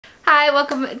Hi,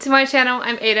 welcome to my channel.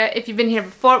 I'm Ada. If you've been here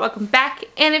before, welcome back.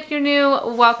 And if you're new,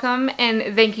 welcome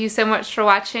and thank you so much for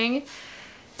watching.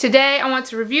 Today I want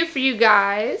to review for you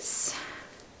guys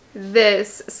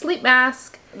this sleep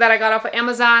mask that I got off of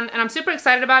Amazon, and I'm super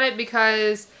excited about it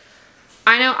because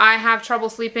I know I have trouble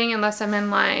sleeping unless I'm in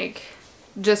like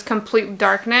just complete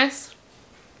darkness.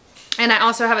 And I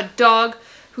also have a dog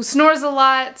who snores a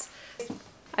lot.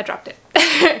 I dropped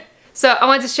it. So I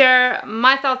want to share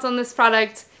my thoughts on this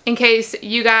product in case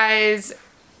you guys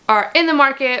are in the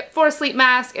market for a sleep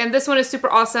mask. And this one is super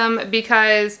awesome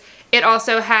because it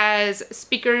also has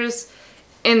speakers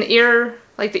in the ear,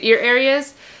 like the ear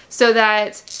areas, so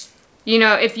that, you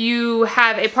know, if you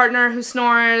have a partner who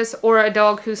snores or a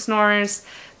dog who snores,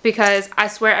 because I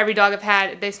swear every dog I've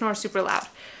had, they snore super loud.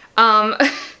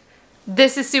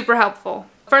 This is super helpful.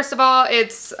 First of all,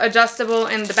 it's adjustable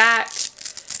in the back.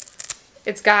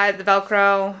 It's got the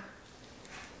Velcro.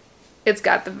 It's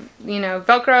got the, you know,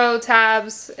 Velcro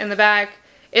tabs in the back.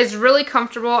 It's really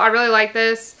comfortable. I really like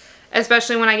this,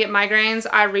 especially when I get migraines.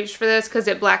 I reach for this because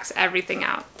it blacks everything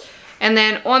out. And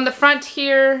then on the front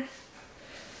here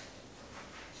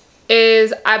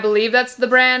is, I believe that's the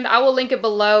brand. I will link it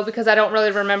below because I don't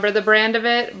really remember the brand of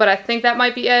it, but I think that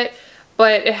might be it.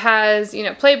 But it has, you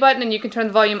know, play button, and you can turn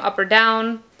the volume up or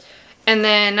down. And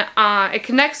then it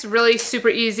connects really super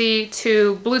easy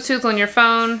to Bluetooth on your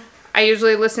phone. I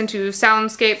usually listen to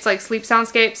soundscapes, like sleep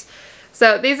soundscapes.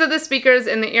 So these are the speakers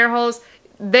in the ear holes.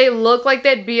 They look like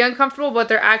they'd be uncomfortable, but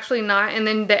they're actually not. And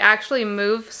then they actually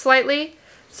move slightly.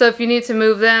 So if you need to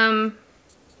move them,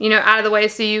 you know, out of the way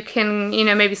so you can, you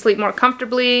know, maybe sleep more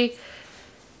comfortably,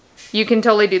 you can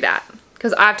totally do that.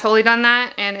 Because I've totally done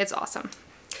that and it's awesome.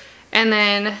 And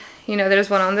then, you know, there's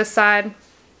one on this side.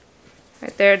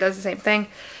 Right there, it does the same thing.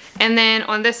 And then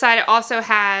on this side it also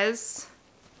has,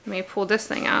 let me pull this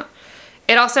thing out.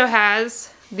 It also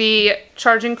has the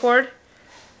charging cord.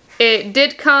 It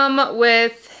did come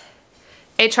with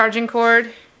a charging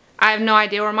cord. I have no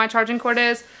idea where my charging cord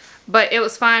is, but it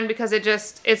was fine because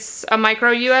it's a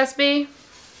micro USB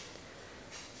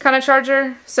kind of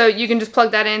charger. So you can just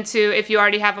plug that into, if you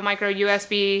already have a micro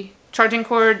USB charging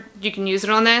cord, you can use it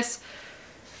on this.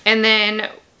 And then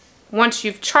once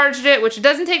you've charged it, which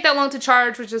doesn't take that long to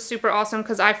charge, which is super awesome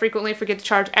because I frequently forget to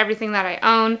charge everything that I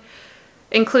own,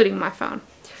 including my phone.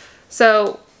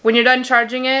 So when you're done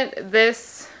charging it,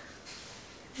 this,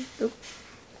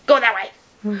 go that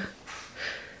way.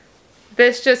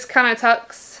 This just kind of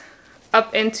tucks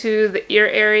up into the ear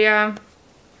area.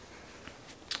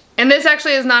 And this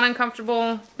actually is not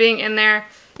uncomfortable being in there.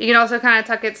 You can also kind of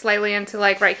tuck it slightly into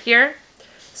like right here,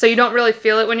 so you don't really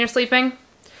feel it when you're sleeping.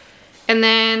 And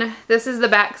then this is the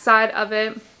back side of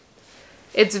it.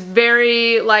 It's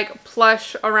very like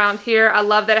plush around here. I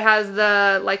love that it has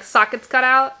the like sockets cut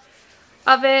out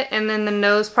of it. And then the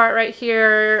nose part right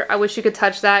here, I wish you could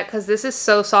touch that because this is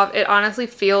so soft. It honestly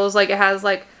feels like it has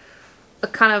like a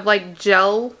kind of like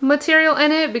gel material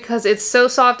in it because it's so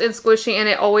soft and squishy, and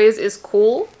it always is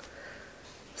cool.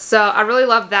 So I really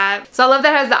love that. So I love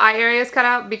that it has the eye areas cut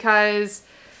out because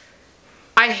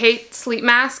I hate sleep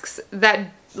masks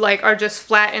that like are just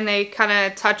flat and they kind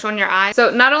of touch on your eyes. So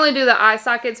not only do the eye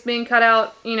sockets being cut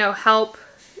out, you know, help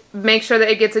make sure that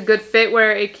it gets a good fit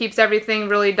where it keeps everything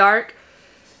really dark,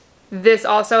 this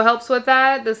also helps with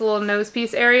that, this little nose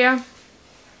piece area.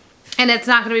 And it's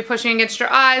not going to be pushing against your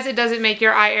eyes. It doesn't make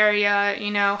your eye area, you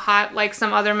know, hot like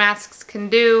some other masks can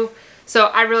do. So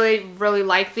I really, really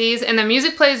like these. And the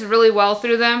music plays really well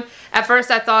through them. At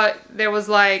first I thought there was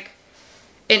like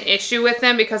an issue with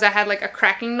them because I had like a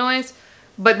cracking noise.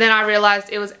 But then I realized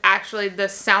it was actually the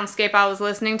soundscape I was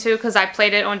listening to because I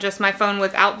played it on just my phone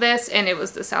without this, and it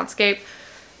was the soundscape.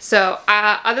 So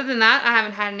other than that, I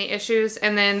haven't had any issues.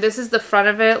 And then this is the front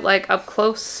of it, like up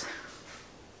close.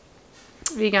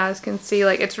 If you guys can see,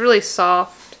 like it's really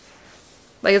soft.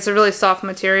 Like it's a really soft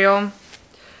material.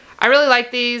 I really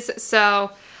like these, so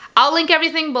I'll link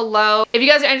everything below. If you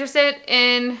guys are interested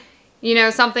in, you know,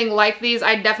 something like these,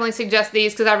 I definitely suggest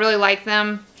these because I really like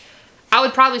them. I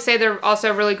would probably say they're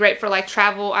also really great for like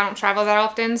travel. I don't travel that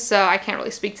often, so I can't really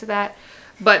speak to that.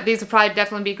 But these would probably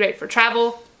definitely be great for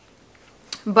travel.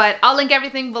 But I'll link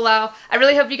everything below. I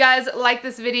really hope you guys liked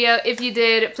this video. If you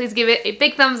did, please give it a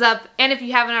big thumbs up. And if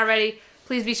you haven't already,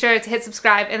 please be sure to hit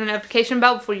subscribe and the notification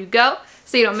bell before you go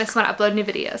so you don't miss when I upload new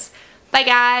videos. Bye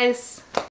guys!